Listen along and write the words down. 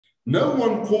No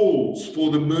one calls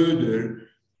for the murder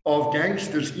of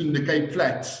gangsters in the Cape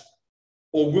Flats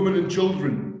or women and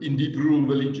children in deep rural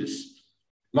villages,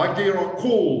 like there are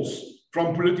calls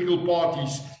from political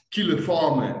parties, kill a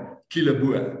farmer, kill a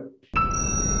boer.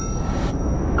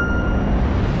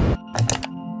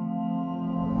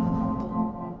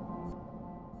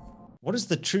 What is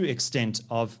the true extent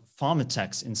of farm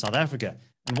attacks in South Africa,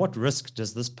 and what risk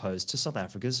does this pose to South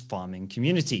Africa's farming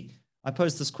community? I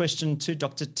posed this question to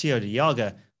Dr. Theo de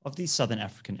Jager of the Southern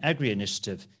African Agri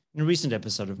Initiative in a recent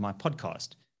episode of my podcast.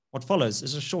 What follows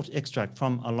is a short extract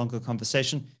from a longer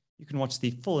conversation. You can watch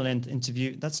the full-length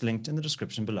interview that's linked in the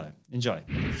description below. Enjoy.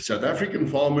 South African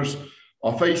farmers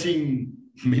are facing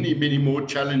many, many more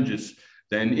challenges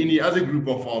than any other group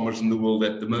of farmers in the world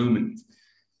at the moment.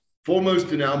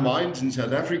 Foremost in our minds in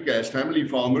South Africa as family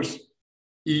farmers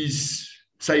is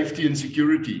safety and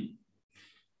security.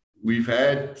 We've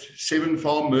had 7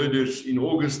 farm murders in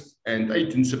August and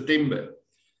 8 in September.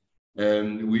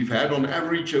 We've had on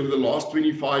average over the last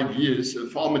 25 years a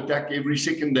farm attack every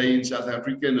second day in South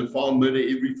Africa and a farm murder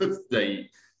every 5th day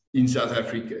in South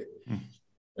Africa.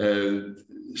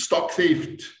 Stock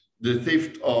theft, the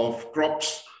theft of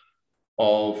crops,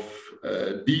 of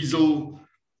diesel,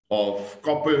 of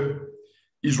copper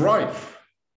is rife.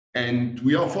 And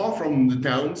we are far from the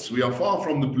towns, we are far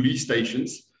from the police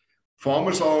stations.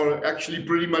 Farmers are actually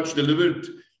pretty much delivered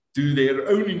to their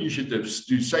own initiatives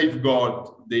to safeguard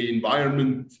their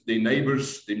environment, their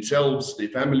neighbors, themselves, their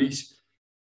families.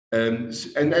 And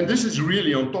this is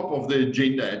really on top of the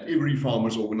agenda at every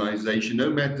farmers organization,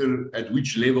 no matter at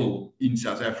which level in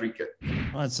South Africa.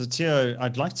 All right, so Theo,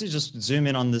 I'd like to just zoom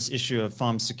in on this issue of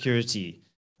farm security.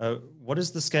 What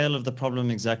is the scale of the problem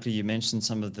exactly? You mentioned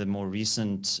some of the more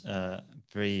recent,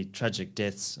 very tragic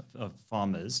deaths of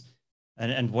farmers.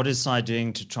 And what is Saai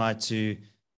doing to try to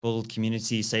build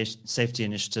community safety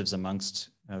initiatives amongst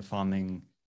farming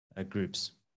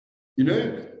groups? You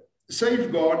know,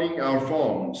 safeguarding our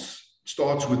farms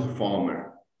starts with the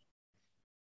farmer.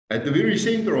 At the very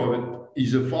center of it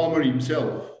is a farmer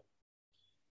himself,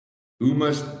 who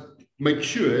must make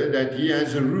sure that he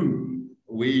has a room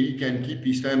where he can keep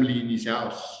his family in his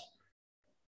house,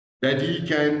 that he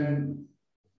can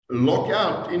lock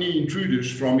out any intruders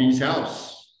from his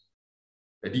house,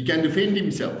 that he can defend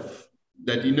himself,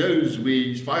 that he knows where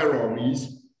his firearm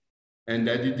is, and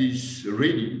that it is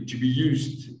ready to be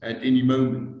used at any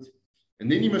moment.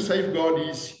 And then he must safeguard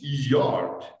his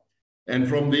yard, and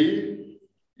from there,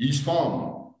 his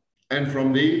farm, and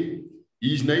from there,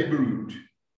 his neighborhood,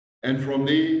 and from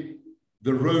there,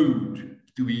 the road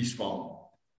to his farm,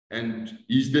 and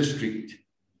his district,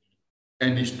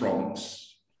 and his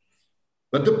province.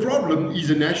 But the problem is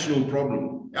a national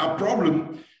problem. Our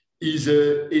problem is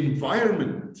an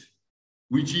environment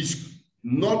which is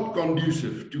not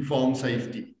conducive to farm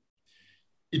safety.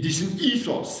 It is an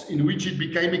ethos in which it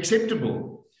became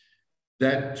acceptable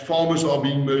that farmers are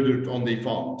being murdered on their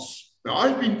farms. Now,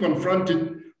 I've been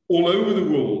confronted all over the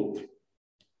world,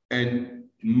 and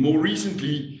more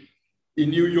recently in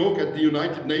New York at the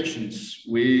United Nations,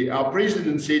 where our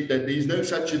president said that there is no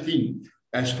such a thing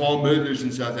as farm murders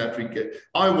in South Africa.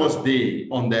 I was there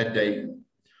on that day.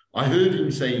 I heard him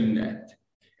saying that,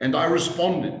 and I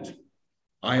responded.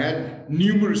 I had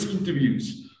numerous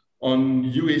interviews on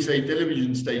USA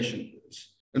television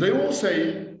stations, and they all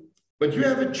say, but you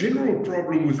have a general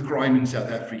problem with crime in South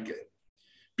Africa.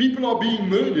 People are being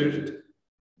murdered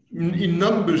in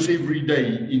numbers every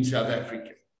day in South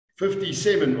Africa.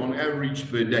 57 on average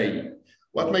per day.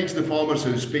 What makes the farmer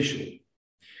so special?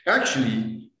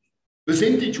 Actually,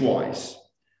 percentage-wise,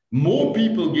 more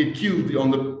people get killed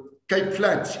on the Cape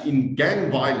Flats in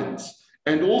gang violence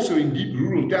and also in deep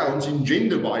rural towns in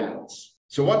gender violence.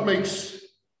 So what makes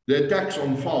the attacks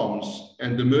on farms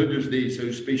and the murders there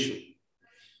so special?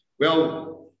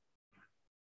 Well,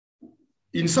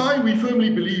 in Saai, we firmly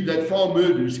believe that farm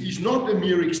murders is not a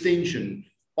mere extension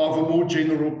of a more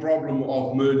general problem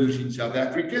of murders in South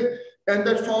Africa, and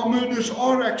that farm murders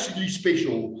are actually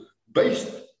special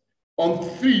based on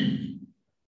 3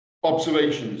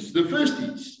 observations. The first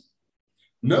is,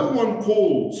 no one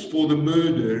calls for the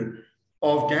murder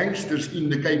of gangsters in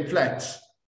the Cape Flats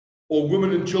or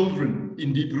women and children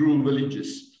in deep rural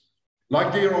villages,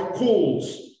 like there are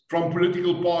calls from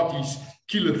political parties,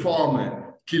 kill a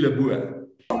farmer, kill a boer.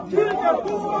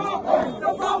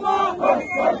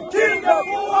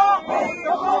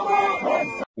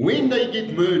 When they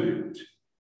get murdered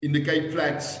in the Cape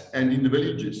Flats and in the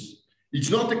villages, it's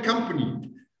not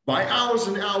accompanied by hours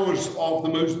and hours of the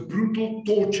most brutal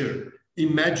torture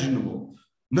imaginable.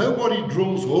 Nobody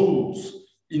drills holes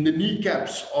in the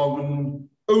kneecaps of an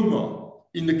Oma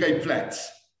in the Cape Flats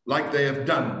like they have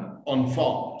done on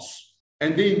farms.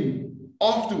 And then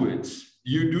afterwards,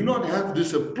 you do not have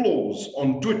this applause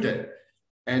on Twitter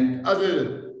and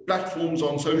other platforms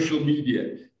on social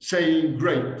media saying,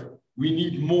 great, we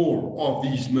need more of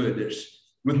these murders,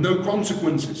 with no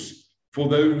consequences for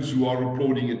those who are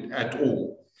applauding it at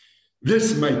all.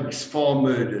 This makes farm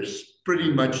murders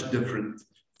pretty much different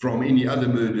from any other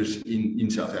murders in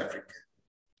South Africa.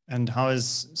 And how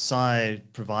is Saai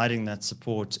providing that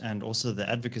support and also the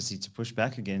advocacy to push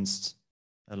back against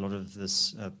a lot of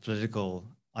this political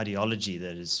ideology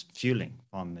that is fueling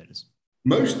farm murders?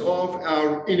 Most of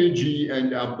our energy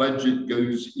and our budget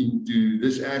goes into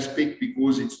this aspect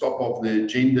because it's top of the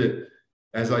agenda,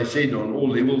 as I said, on all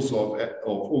levels of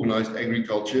organized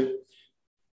agriculture.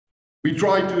 We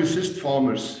try to assist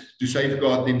farmers to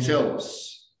safeguard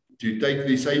themselves, to take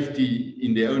their safety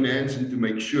in their own hands and to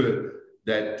make sure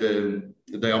that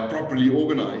they are properly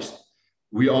organized.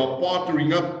 We are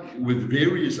partnering up with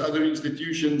various other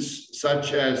institutions,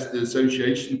 such as the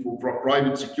Association for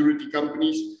Private Security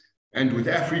Companies, and with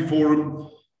AfriForum.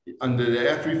 Under the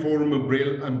AfriForum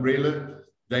umbrella,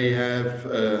 they have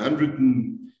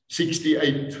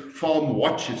 168 farm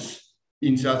watches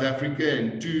in South Africa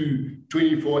and 2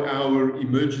 24-hour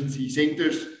emergency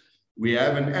centers. We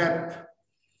have an app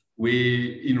where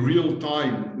in real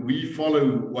time we follow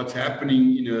what's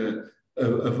happening in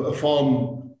a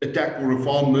farm attack or a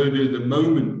farm murder the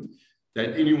moment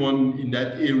that anyone in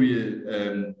that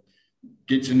area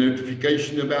gets a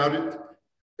notification about it.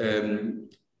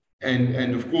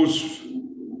 And of course,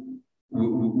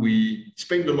 we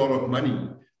spend a lot of money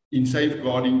in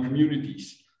safeguarding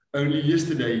communities. Only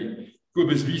yesterday,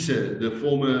 Kobus Wiese, the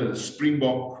former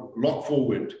Springbok lock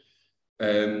forward,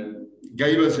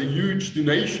 gave us a huge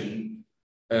donation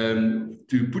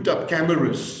to put up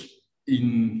cameras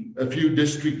in a few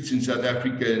districts in South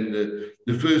Africa. And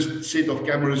the first set of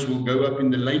cameras will go up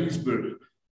in the Laingsburg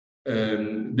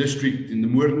district in the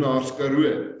Moordenaars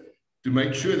Karoo, to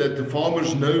make sure that the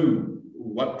farmers know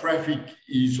what traffic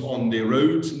is on their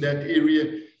roads in that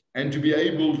area and to be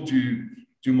able to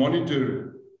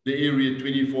monitor the area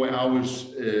 24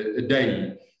 hours a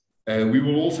day. We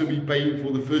will also be paying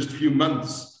for the first few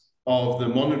months of the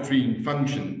monitoring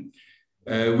function.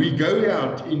 We go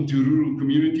out into rural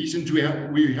communities and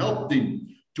we help them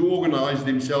to organize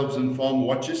themselves in farm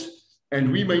watches,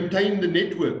 and we maintain the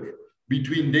network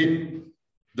between them,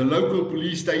 the local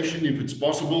police station, if it's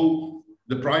possible,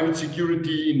 the private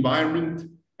security environment,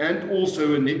 and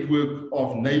also a network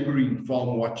of neighboring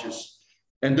farm watches.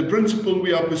 And the principle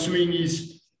we are pursuing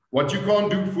is what you can't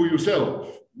do for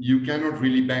yourself, you cannot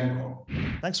really bank on.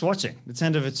 Thanks for watching. Let's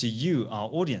hand over to you, our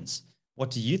audience.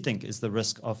 What do you think is the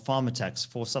risk of farm attacks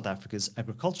for South Africa's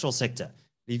agricultural sector?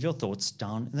 Leave your thoughts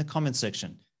down in the comment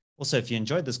section. Also, if you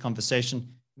enjoyed this conversation,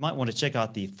 you might want to check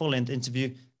out the full-length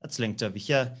interview that's linked over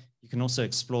here. You can also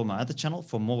explore my other channel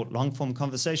for more long-form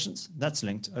conversations. That's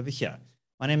linked over here.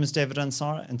 My name is David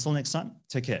Ansara. Until next time,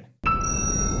 take care.